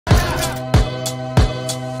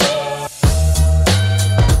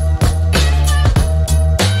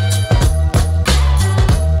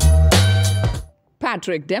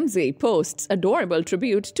Patrick Dempsey posts adorable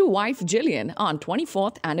tribute to wife Jillian on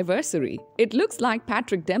 24th anniversary. It looks like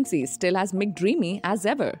Patrick Dempsey is still as McDreamy as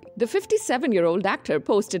ever. The 57-year-old actor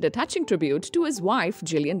posted a touching tribute to his wife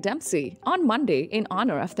Jillian Dempsey on Monday in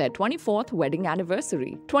honor of their 24th wedding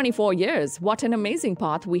anniversary. 24 years, what an amazing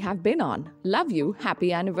path we have been on. Love you,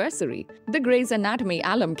 happy anniversary. The Grey's Anatomy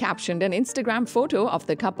alum captioned an Instagram photo of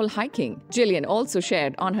the couple hiking. Jillian also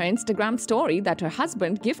shared on her Instagram story that her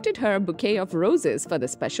husband gifted her a bouquet of roses for the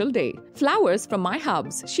special day. "Flowers from my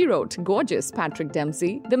hubs," she wrote. "Gorgeous, Patrick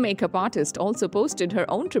Dempsey." The makeup artist also posted her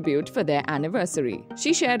own tribute for their anniversary.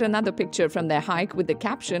 She shared another picture from their hike with the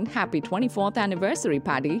caption, "Happy 24th anniversary,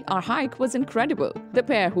 Paddy. Our hike was incredible." The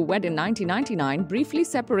pair, who wed in 1999, briefly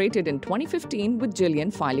separated in 2015 with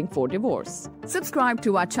Jillian filing for divorce. Subscribe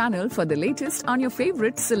to our channel for the latest on your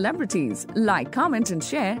favorite celebrities. Like, comment and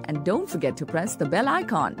share, and don't forget to press the bell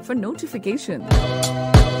icon for notifications.